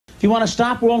If you want to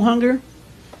stop world hunger,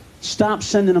 stop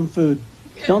sending them food.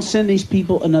 Don't send these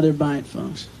people another bite,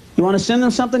 folks. You want to send them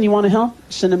something, you want to help,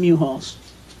 send them U-Hauls.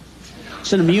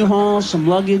 Send them U-Hauls, some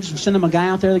luggage, send them a guy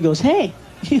out there that goes, hey,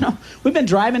 you know, we've been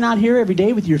driving out here every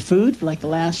day with your food for like the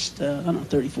last, I don't know,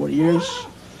 30, 40 years.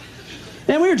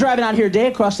 And we were driving out here a day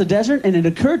across the desert, and it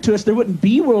occurred to us there wouldn't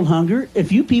be world hunger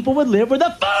if you people would live where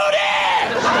the food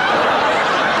is!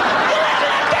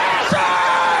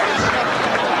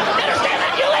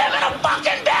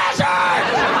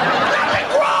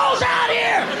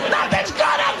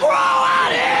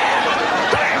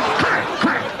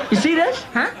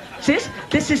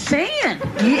 This is sand.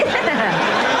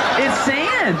 Yeah. It's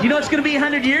sand. You know it's going to be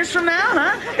 100 years from now,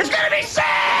 huh? It's going to be sand!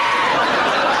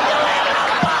 You live in a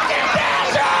fucking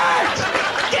desert!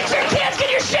 Get your kids, get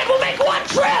your shit. We'll make one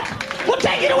trip. We'll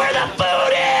take you to where the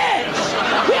food is.